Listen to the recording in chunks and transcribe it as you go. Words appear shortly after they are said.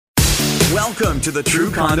Welcome to the True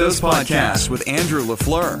Condos Podcast with Andrew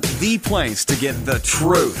LaFleur, the place to get the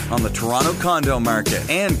truth on the Toronto condo market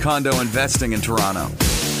and condo investing in Toronto.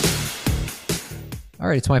 All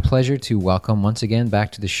right, it's my pleasure to welcome once again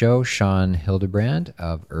back to the show Shawn Hildebrand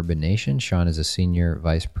of Urban Nation. Shawn is a Senior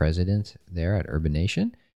Vice President there at Urban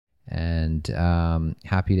Nation, and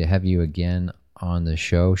happy to have you again on the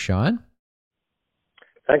show, Shawn.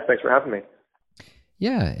 Thanks for having me.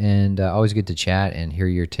 Yeah, and always good to chat and hear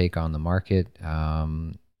your take on the market. I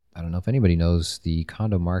don't know if anybody knows the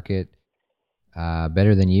condo market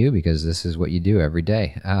better than you, because this is what you do every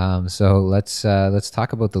day. So let's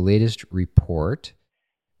talk about the latest report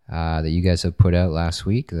that you guys have put out last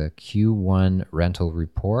week, the Q1 rental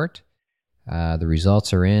report. The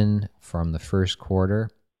results are in from the first quarter.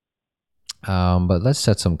 But let's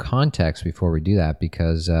set some context before we do that,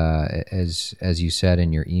 because as you said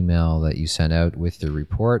in your email that you sent out with the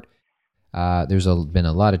report, there's been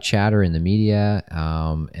a lot of chatter in the media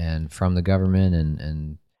and from the government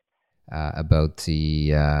and about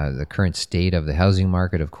the current state of the housing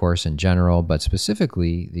market, of course, in general, but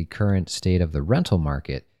specifically the current state of the rental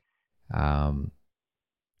market. And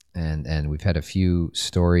we've had a few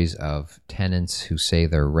stories of tenants who say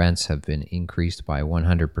their rents have been increased by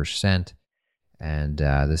 100%. And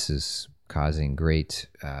this is causing great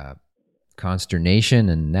consternation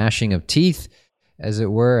and gnashing of teeth, as it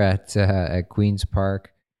were, at Queen's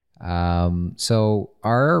Park. So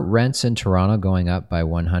are rents in Toronto going up by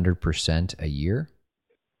 100% a year?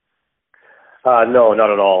 No, not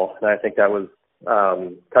at all. And I think that was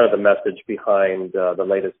kind of the message behind the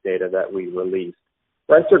latest data that we released.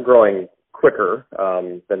 Rents are growing quicker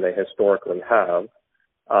than they historically have,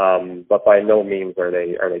 but by no means are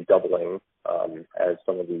they doubling, as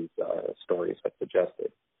some of these stories have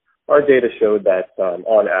suggested. Our data showed that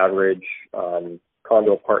on average,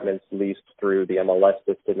 condo apartments leased through the MLS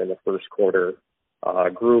system in the first quarter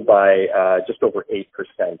grew by just over 8%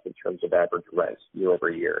 in terms of average rents year over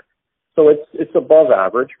year. So it's above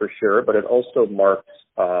average for sure, but it also marks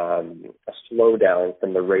a slowdown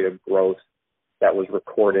from the rate of growth that was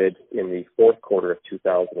recorded in the fourth quarter of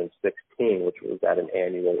 2016, which was at an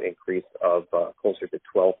annual increase of closer to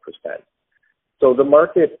 12%. So the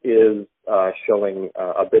market is showing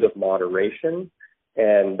a bit of moderation,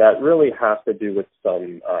 and that really has to do with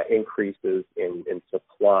some increases in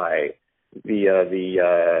supply via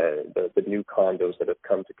the new condos that have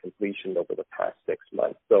come to completion over the past 6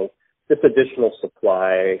 months. So this additional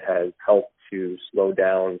supply has helped to slow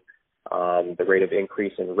down the rate of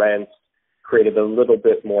increase in rents, created a little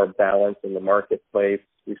bit more balance in the marketplace.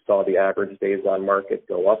 We saw the average days on market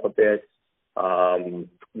go up a bit.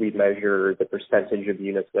 We measure the percentage of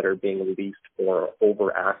units that are being leased for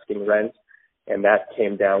over asking rent, and that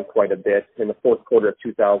came down quite a bit. In the fourth quarter of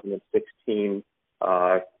 2016,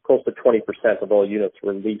 close to 20% of all units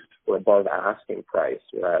were leased for above asking price,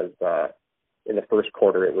 whereas in the first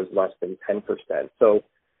quarter it was less than 10%. So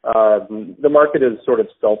the market is sort of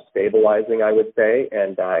self-stabilizing, I would say,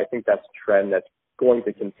 and I think that's a trend that's going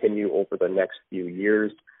to continue over the next few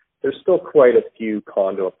years. There's still quite a few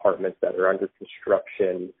condo apartments that are under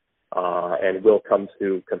construction and will come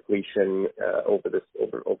to completion over the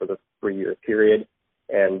 3-year period,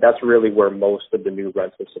 and that's really where most of the new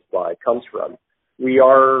rental supply comes from. We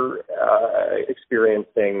are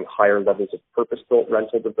experiencing higher levels of purpose-built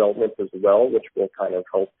rental development as well, which will kind of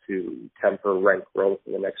help to temper rent growth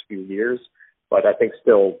in the next few years. But I think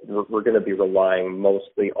still we're going to be relying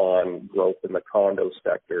mostly on growth in the condo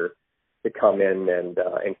sector to come in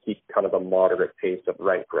and keep kind of a moderate pace of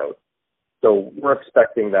rent growth. So we're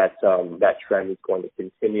expecting that that trend is going to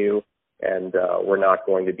continue, and we're not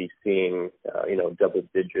going to be seeing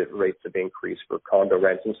double-digit rates of increase for condo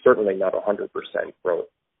rents, and certainly not 100% growth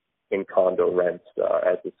in condo rents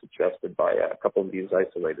as is suggested by a couple of these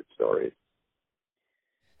isolated stories.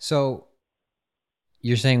 So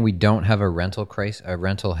you're saying we don't have a rental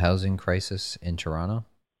housing crisis in Toronto?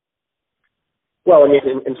 Well, I mean,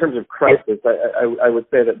 in terms of crisis, I would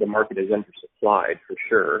say that the market is undersupplied for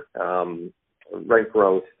sure. Rent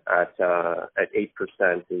growth at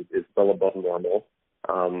 8% is well above normal.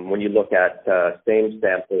 When you look at same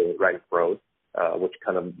sample rent growth, which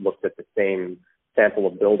kind of looks at the same sample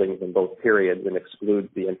of buildings in both periods and excludes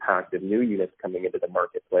the impact of new units coming into the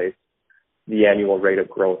marketplace, the annual rate of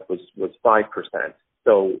growth was 5%.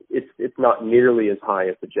 So it's not nearly as high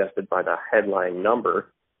as suggested by the headline number.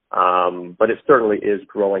 But it certainly is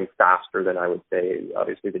growing faster than, I would say,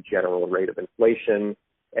 obviously the general rate of inflation,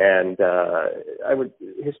 and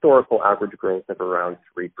historical average growth of around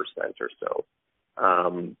 3% or so.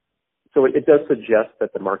 So it does suggest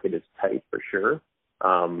that the market is tight for sure,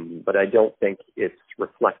 but I don't think it's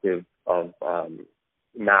reflective of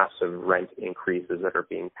massive rent increases that are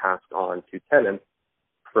being passed on to tenants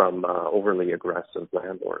from overly aggressive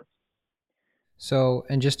landlords. So,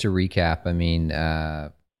 and just to recap, I mean,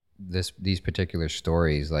 these particular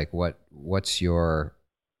stories, like what's your,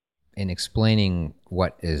 in explaining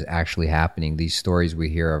what is actually happening, these stories we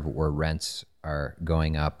hear of where rents are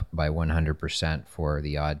going up by 100% for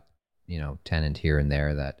the odd, tenant here and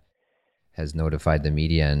there that has notified the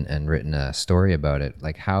media and written a story about it.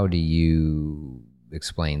 Like, how do you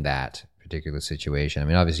explain that particular situation? I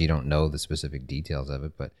mean, obviously you don't know the specific details of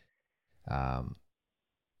it, but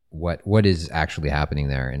what is actually happening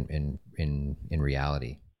there in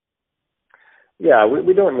reality? Yeah,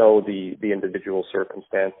 we don't know the individual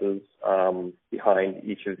circumstances behind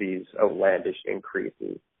each of these outlandish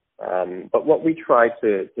increases. But what we try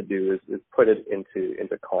to do is put it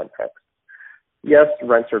into context. Yes,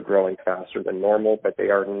 rents are growing faster than normal, but they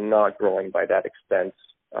are not growing by that extent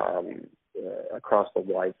across the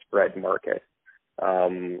widespread market.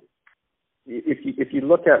 If you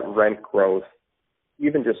look at rent growth,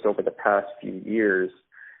 even just over the past few years,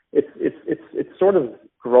 it's sort of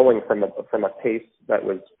growing from a pace that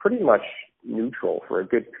was pretty much neutral for a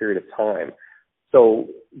good period of time. So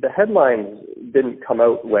the headlines didn't come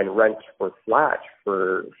out when rents were flat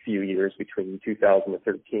for a few years between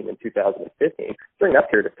 2013 and 2015. During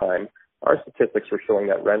that period of time, our statistics were showing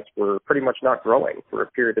that rents were pretty much not growing for a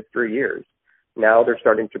period of 3 years. Now they're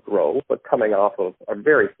starting to grow, but coming off of a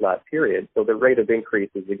very flat period, so the rate of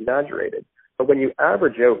increase is exaggerated. But when you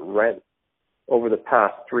average out rents over the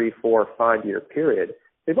past 3, 4, 5 year period,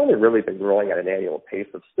 they've only really been growing at an annual pace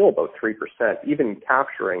of still about 3%, even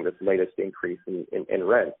capturing this latest increase in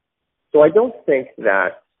rent. So I don't think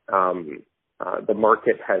that the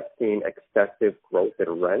market has seen excessive growth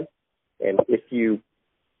in rent. And if you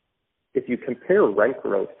compare rent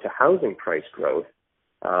growth to housing price growth,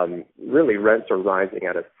 really rents are rising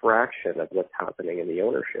at a fraction of what's happening in the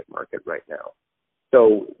ownership market right now.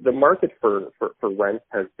 So the market for rent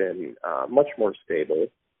has been much more stable.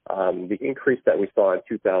 The increase that we saw in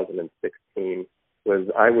 2016 was,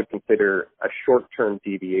 I would consider, a short-term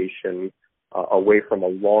deviation away from a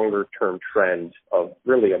longer-term trend of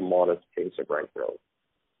really a modest pace of rent growth.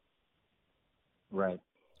 Right.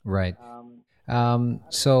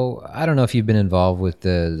 So I don't know if you've been involved with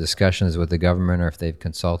the discussions with the government or if they've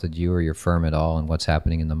consulted you or your firm at all on what's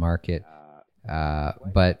happening in the market.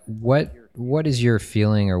 But what is your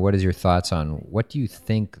feeling or what is your thoughts on what do you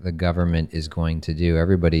think the government is going to do?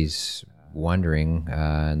 Everybody's wondering,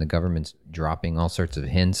 and the government's dropping all sorts of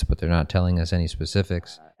hints, but they're not telling us any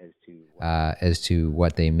specifics as to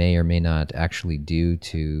what they may or may not actually do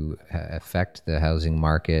to affect the housing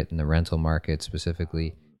market and the rental market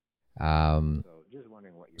specifically.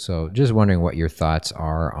 So just wondering what your thoughts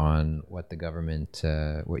are on what the government,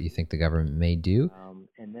 what you think the government may do.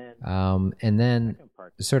 And then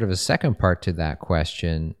sort of a second part to that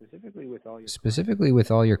question, specifically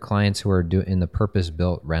with all your clients who are in the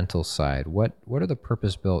purpose-built rental side, what are the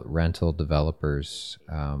purpose-built rental developers,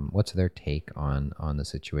 what's their take on the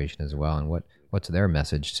situation as well, and what's their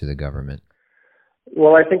message to the government?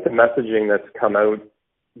 Well, I think the messaging that's come out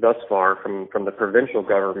thus far from the provincial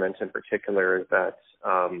government in particular is that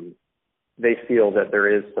they feel that there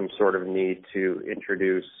is some sort of need to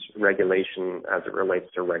introduce regulation as it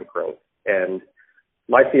relates to rent growth. And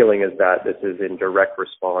my feeling is that this is in direct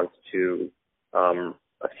response to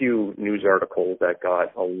a few news articles that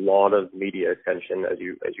got a lot of media attention, as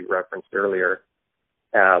you referenced earlier,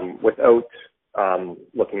 without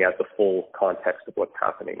looking at the full context of what's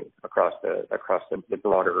happening across the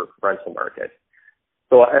broader rental market.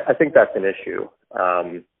 So I think that's an issue.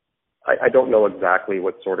 I don't know exactly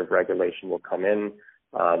what sort of regulation will come in.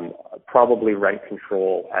 Probably rent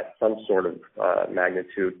control at some sort of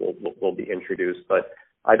magnitude will be introduced, but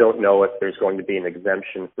I don't know if there's going to be an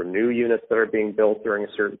exemption for new units that are being built during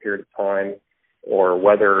a certain period of time, or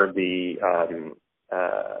whether the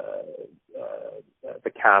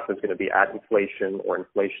cap is going to be at inflation or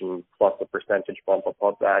inflation plus a percentage bump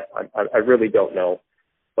above that. I really don't know.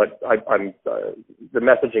 But the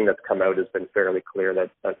messaging that's come out has been fairly clear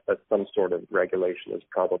that some sort of regulation is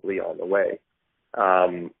probably on the way.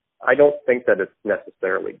 I don't think that it's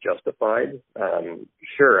necessarily justified.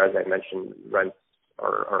 Sure, as I mentioned, rents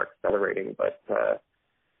are accelerating, but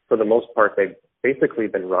for the most part, they've basically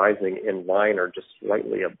been rising in line or just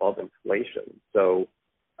slightly above inflation. So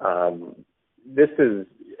this is,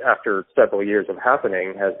 after several years of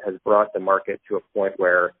happening, has brought the market to a point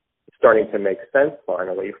where it's starting to make sense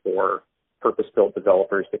finally for purpose-built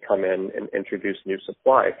developers to come in and introduce new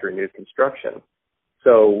supply through new construction.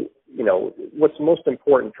 So what's most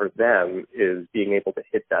important for them is being able to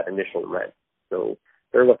hit that initial rent. So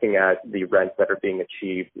they're looking at the rents that are being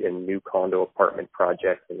achieved in new condo apartment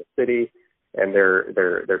projects in the city, and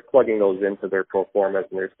they're plugging those into their pro formas,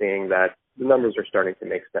 and they're seeing that the numbers are starting to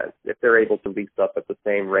make sense. If they're able to lease up at the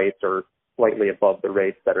same rates or slightly above the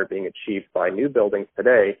rates that are being achieved by new buildings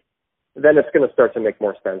today, then it's going to start to make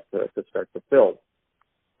more sense to start to build.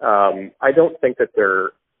 I don't think that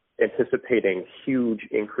they're anticipating huge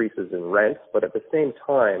increases in rents, but at the same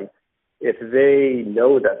time, if they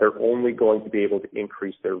know that they're only going to be able to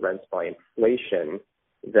increase their rents by inflation,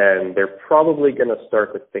 then they're probably going to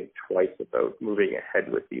start to think twice about moving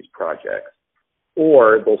ahead with these projects.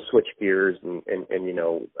 Or they'll switch gears and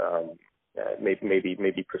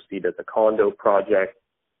maybe proceed as a condo project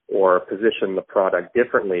or position the product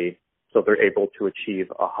differently so they're able to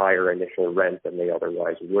achieve a higher initial rent than they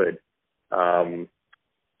otherwise would.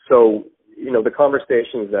 So, the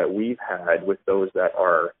conversations that we've had with those that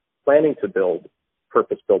are planning to build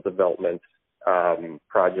purpose-built development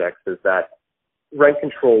projects is that rent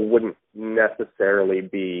control wouldn't necessarily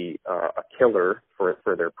be a killer for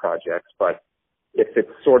their projects, but if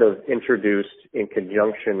it's sort of introduced in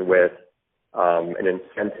conjunction with an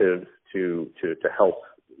incentive to help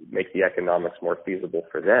make the economics more feasible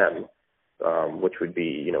for them, which would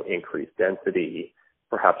be, increased density,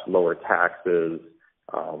 perhaps lower taxes,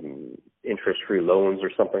 interest-free loans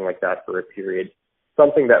or something like that for a period,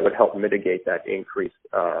 something that would help mitigate that increased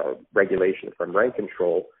regulation from rent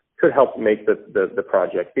control could help make the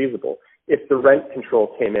project feasible. If the rent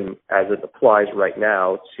control came in as it applies right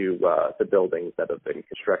now to the buildings that have been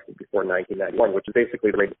constructed before 1991, which is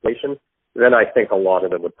basically the rate of inflation, then I think a lot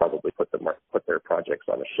of them would probably put their projects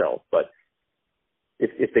on a shelf. But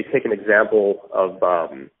if they take an example of,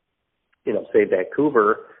 say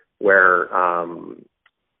Vancouver, where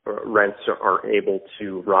rents are able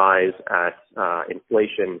to rise at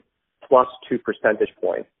inflation plus 2 percentage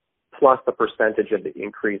points, plus the percentage of the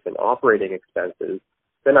increase in operating expenses,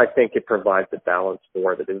 then I think it provides a balance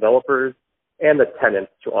for the developers and the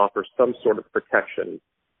tenants to offer some sort of protection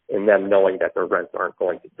in them knowing that their rents aren't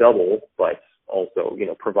going to double, but also,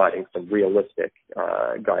 providing some realistic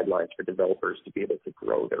guidelines for developers to be able to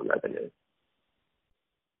grow their revenue.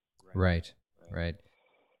 Right.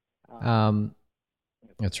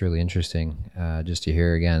 That's really interesting just to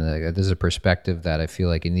hear again. This is a perspective that I feel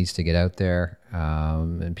like it needs to get out there,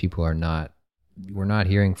 and we're not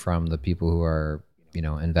hearing from the people who are,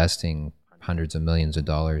 investing hundreds of millions of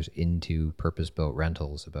dollars into purpose-built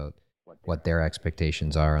rentals about what their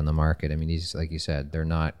expectations are on the market. I mean, these, like you said, they're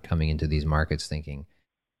not coming into these markets thinking,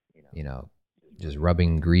 just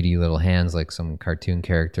rubbing greedy little hands like some cartoon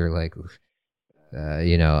character, like,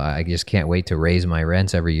 I just can't wait to raise my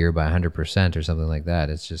rents every year by 100% or something like that.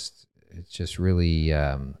 It's just really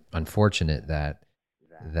unfortunate that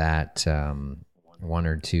one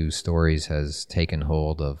or two stories has taken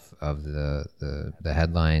hold of the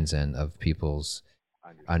headlines and of people's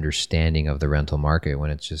understanding of the rental market,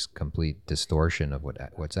 when it's just complete distortion of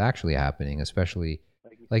what's actually happening. Especially,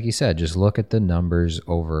 like you said, just look at the numbers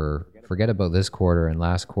forget about this quarter and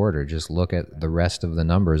last quarter, just look at the rest of the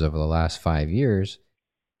numbers over the last 5 years,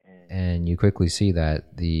 and you quickly see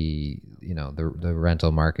that the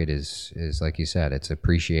rental market is like you said, it's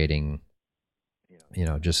appreciating,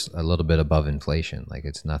 just a little bit above inflation. Like,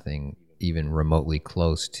 it's nothing even remotely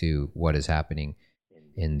close to what is happening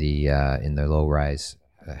in the low-rise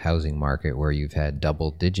housing market, where you've had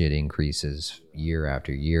double-digit increases year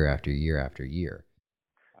after year after year after year.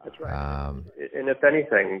 That's right. And if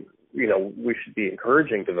anything, we should be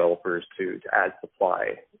encouraging developers to add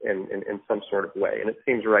supply in some sort of way. And it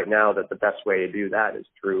seems right now that the best way to do that is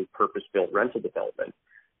through purpose-built rental development.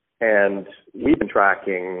 And we've been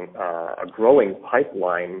tracking a growing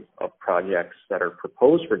pipeline of projects that are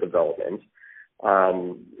proposed for development.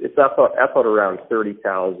 It's up at around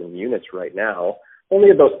 30,000 units right now.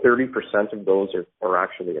 Only about 30% of those are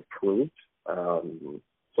actually approved.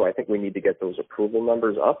 So I think we need to get those approval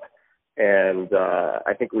numbers up. And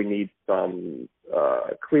I think we need some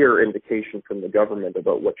clear indication from the government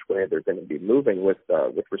about which way they're going to be moving with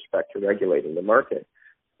respect to regulating the market.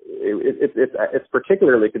 It's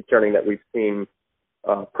particularly concerning that we've seen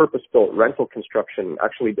purpose-built rental construction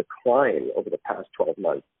actually decline over the past 12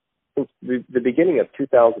 months. Since the beginning of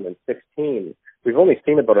 2016, we've only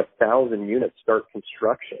seen about 1,000 units start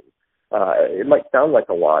construction. It might sound like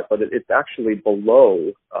a lot, but it's actually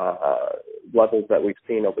below levels that we've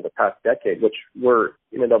seen over the past decade, which were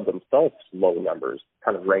in and of themselves low numbers,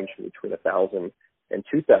 kind of ranging between 1,000 and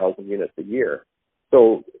 2,000 units a year.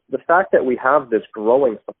 So the fact that we have this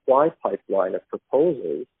growing supply pipeline of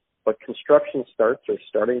proposals but construction starts are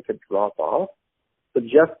starting to drop off,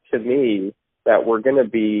 suggests to me that we're going to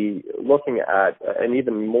be looking at an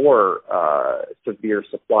even more severe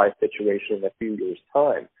supply situation in a few years'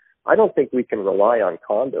 time. I don't think we can rely on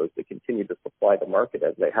condos to continue to supply the market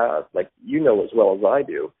as they have. Like, you know as well as I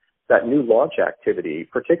do, that new launch activity,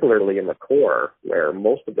 particularly in the core, where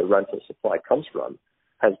most of the rental supply comes from,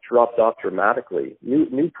 has dropped off dramatically.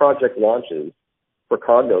 New project launches for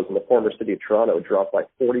condos in the former city of Toronto dropped by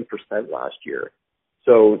 40% last year.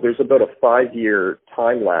 So there's about a 5-year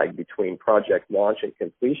time lag between project launch and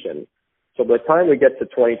completion. So by the time we get to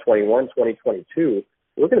 2021, 2022,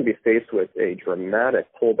 we're going to be faced with a dramatic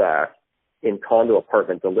pullback in condo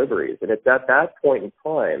apartment deliveries. And it's at that point in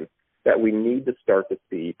time that we need to start to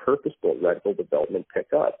see purposeful rental development pick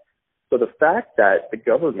up. So the fact that the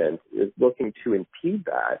government is looking to impede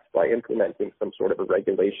that by implementing some sort of a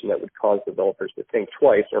regulation that would cause developers to think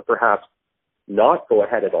twice, or perhaps not go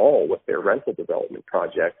ahead at all with their rental development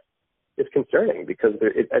projects, is concerning, because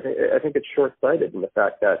I think it's short-sighted in the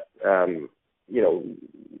fact that,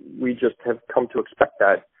 we just have come to expect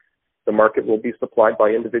that the market will be supplied by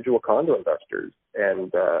individual condo investors.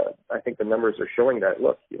 And I think the numbers are showing that,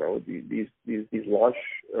 look, these launch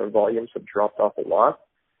volumes have dropped off a lot,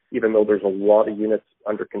 even though there's a lot of units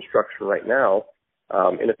under construction right now.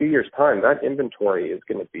 In a few years' time, that inventory is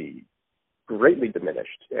going to be greatly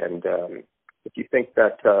diminished. And if you think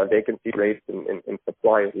that vacancy rates and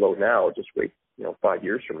supply is low now, just wait 5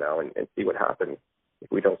 years from now and see what happens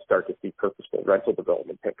if we don't start to see purposeful rental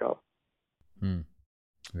development pick up.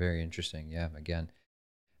 Very interesting. Yeah, again,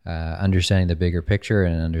 understanding the bigger picture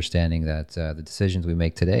and understanding that the decisions we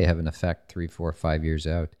make today have an effect 3, 4, 5 years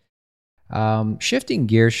out. Shifting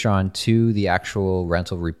gears, Sean, to the actual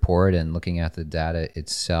rental report and looking at the data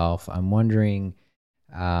itself, I'm wondering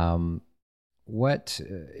what,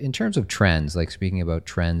 in terms of trends, like speaking about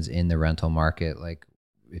trends in the rental market, like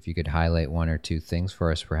if you could highlight 1 or 2 things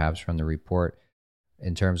for us, perhaps from the report,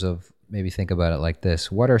 in terms of, maybe think about it like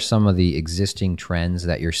this: what are some of the existing trends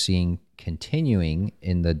that you're seeing continuing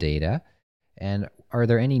in the data? And are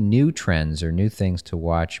there any new trends or new things to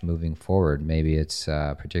watch moving forward? Maybe it's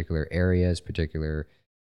particular areas, particular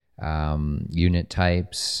unit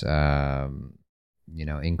types,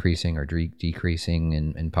 increasing or decreasing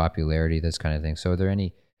in popularity, this kind of thing. So are there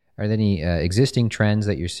any existing trends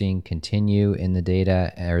that you're seeing continue in the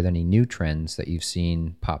data? Are there any new trends that you've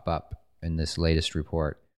seen pop up in this latest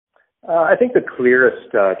report? I think the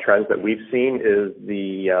clearest trends that we've seen is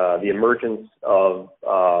the emergence of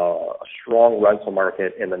a strong rental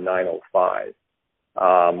market in the 905.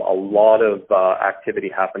 A lot of activity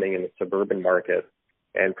happening in the suburban market,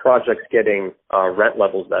 and projects getting rent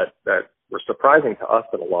levels that were surprising to us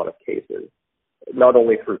in a lot of cases, not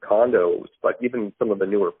only through condos, but even some of the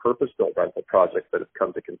newer purpose-built rental projects that have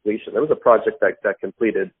come to completion. There was a project that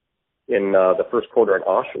completed in the first quarter in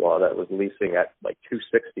Oshawa that was leasing at like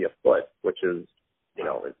 $260 a foot, which is,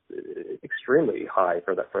 it's extremely high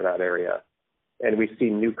for that area. And we see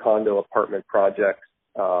new condo apartment projects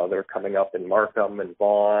that are coming up in Markham and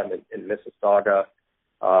Vaughan and Mississauga,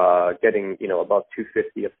 getting, above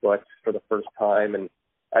 $250 a foot for the first time. And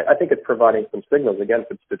I think it's providing some signals, again,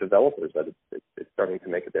 to the developers that it's starting to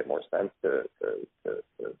make a bit more sense to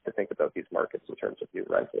think about these markets in terms of new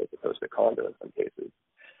rental as opposed to condo in some cases.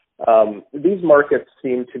 These markets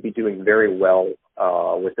seem to be doing very well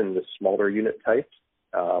within the smaller unit types.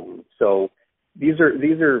 So these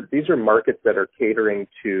are markets that are catering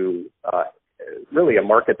to really a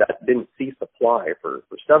market that didn't see supply for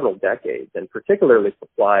several decades, and particularly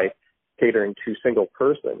supply catering to single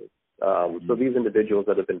persons. So these individuals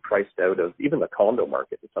that have been priced out of even the condo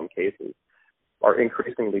market in some cases are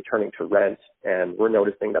increasingly turning to rent, and we're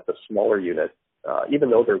noticing that the smaller units,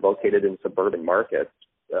 even though they're located in suburban markets,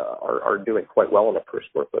 are doing quite well on a per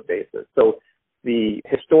square foot basis. So the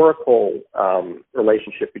historical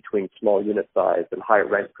relationship between small unit size and high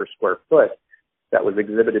rent per square foot that was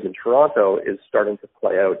exhibited in Toronto is starting to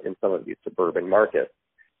play out in some of these suburban markets.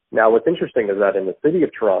 Now, what's interesting is that in the city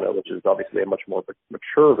of Toronto, which is obviously a much more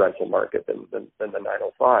mature rental market than the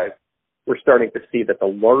 905, we're starting to see that the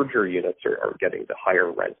larger units are getting the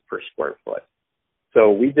higher rent per square foot.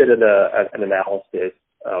 So we did an analysis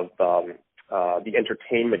of the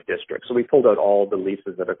entertainment district. So we pulled out all the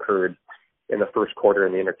leases that occurred in the first quarter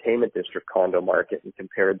in the entertainment district condo market and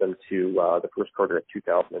compared them to the first quarter of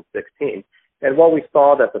 2016. And while we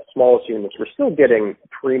saw that the smallest units were still getting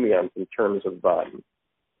premiums in terms of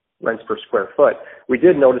rents per square foot, we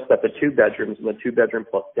did notice that the 2 bedrooms and the 2-bedroom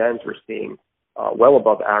plus dens were seeing well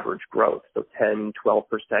above average growth, so 10, 12%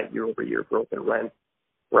 year-over-year growth in rent.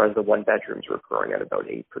 whereas the one bedrooms were growing at about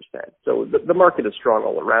 8%. So the market is strong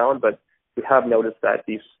all around, but we have noticed that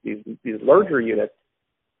these larger units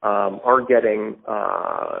are getting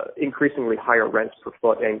increasingly higher rents per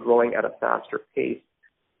foot and growing at a faster pace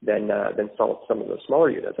than some of the smaller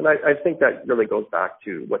units. And I think that really goes back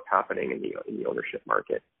to what's happening in the ownership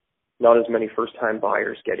market. Not as many first-time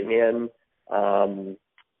buyers getting in. In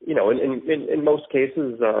most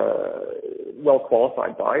cases,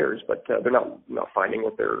 well-qualified buyers, but they're not finding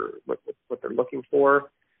what they're looking for,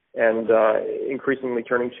 and increasingly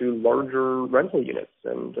turning to larger rental units.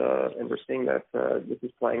 And we're seeing that this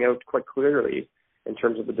is playing out quite clearly in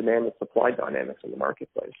terms of the demand and supply dynamics in the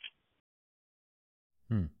marketplace.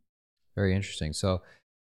 Very interesting. So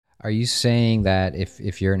are you saying that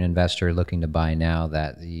if you're an investor looking to buy now,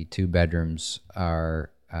 that the two bedroom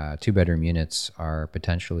units are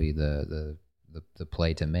potentially the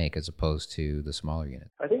play to make as opposed to the smaller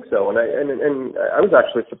units? I think so. And I was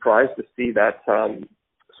actually surprised to see that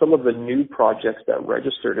some of the new projects that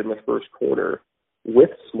registered in the first quarter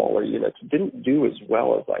with smaller units didn't do as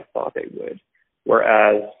well as I thought they would.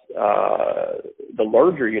 Whereas the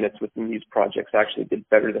larger units within these projects actually did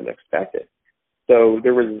better than expected. So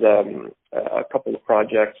there was a couple of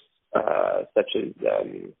projects such as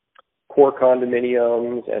Core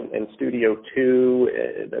Condominiums and Studio 2,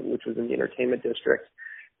 which was in the entertainment district,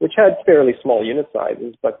 which had fairly small unit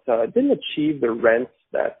sizes, but didn't achieve the rents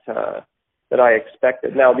that I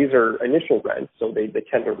expected. Now, these are initial rents, so they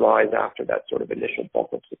tend to rise after that sort of initial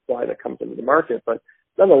bulk of supply that comes into the market. But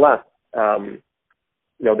nonetheless,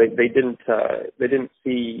 they didn't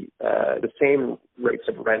see the same rates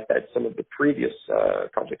of rent that some of the previous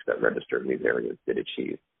projects that registered in these areas did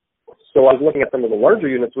achieve. So I was looking at some of the larger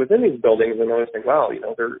units within these buildings and noticing, wow,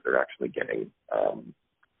 they're actually getting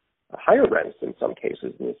higher rents in some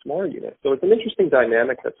cases than the smaller units. So it's an interesting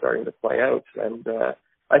dynamic that's starting to play out. And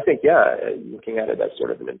I think, looking at it as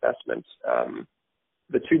sort of an investment,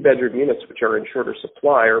 the two-bedroom units, which are in shorter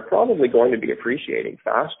supply, are probably going to be appreciating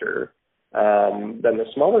faster than the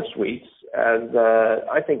smaller suites, as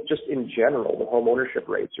I think just in general, the home ownership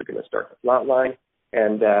rates are going to start to flatline.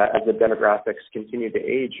 And as the demographics continue to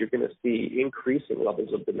age, you're going to see increasing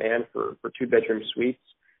levels of demand for two-bedroom suites,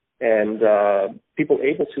 and people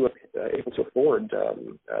able to afford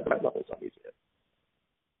the rent levels on these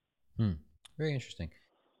units. Very interesting.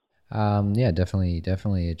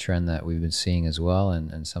 Definitely a trend that we've been seeing as well,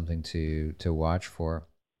 and something to watch for.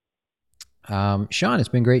 Sean, it's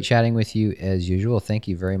been great chatting with you as usual. Thank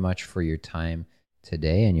you very much for your time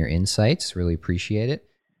today and your insights. Really appreciate it.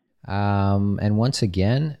 And once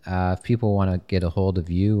again, if people want to get a hold of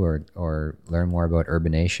you or learn more about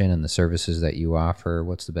Urbanation and the services that you offer,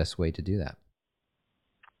 what's the best way to do that?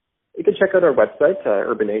 You can check out our website,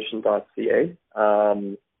 urbanation.ca.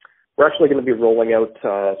 We're actually going to be rolling out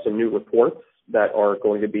some new reports that are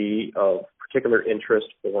going to be of particular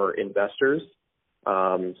interest for investors.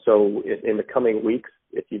 So in the coming weeks,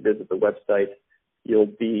 if you visit the website,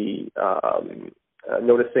 you'll be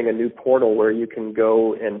noticing a new portal where you can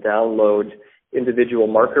go and download individual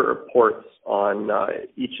market reports on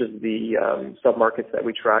each of the submarkets that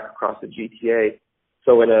we track across the GTA.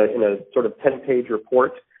 So in a sort of 10-page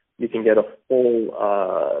report, you can get a full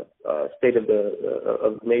state of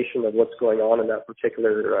the nation of what's going on in that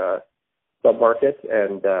particular submarket,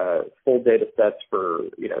 and full data sets for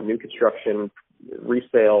new construction,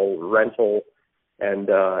 resale, rental, and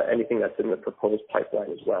anything that's in the proposed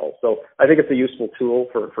pipeline as well. So I think it's a useful tool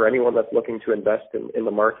for anyone that's looking to invest in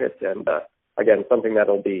the market, and again, something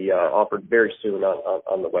that'll be offered very soon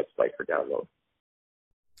on the website for download.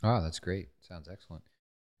 Oh, that's great. Sounds excellent.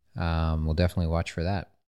 We'll definitely watch for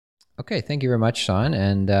that. Okay, thank you very much, Sean,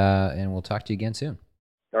 and we'll talk to you again soon.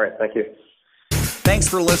 All right, thank you. Thanks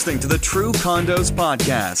for listening to the True Condos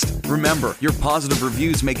Podcast. Remember, your positive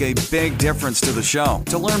reviews make a big difference to the show.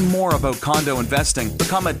 To learn more about condo investing,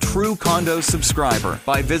 become a True Condos subscriber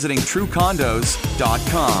by visiting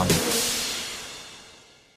truecondos.com.